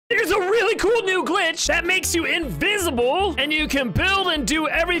really cool new glitch that makes you invisible and you can build and do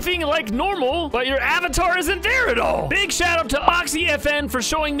everything like normal, but your avatar isn't there at all. Big shout out to OxyFN for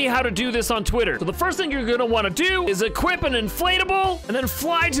showing me how to do this on Twitter. So the first thing you're gonna wanna do is equip an inflatable and then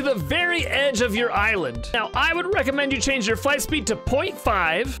fly to the very edge of your island. Now, I would recommend you change your flight speed to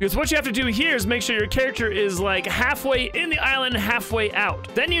 0.5 because what you have to do here is make sure your character is like halfway in the island, halfway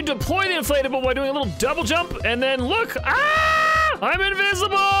out. Then you deploy the inflatable by doing a little double jump and then look, I'm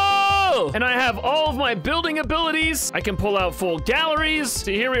invisible! And I have all of my building abilities. I can pull out full galleries.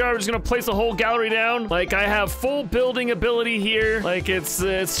 See, here we are. We're just gonna place a whole gallery down. Like, I have full building ability here. Like, it's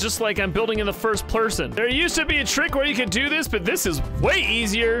just like I'm building in the first person. There used to be a trick where you could do this, but this is way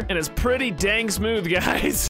easier and it's pretty dang smooth, guys.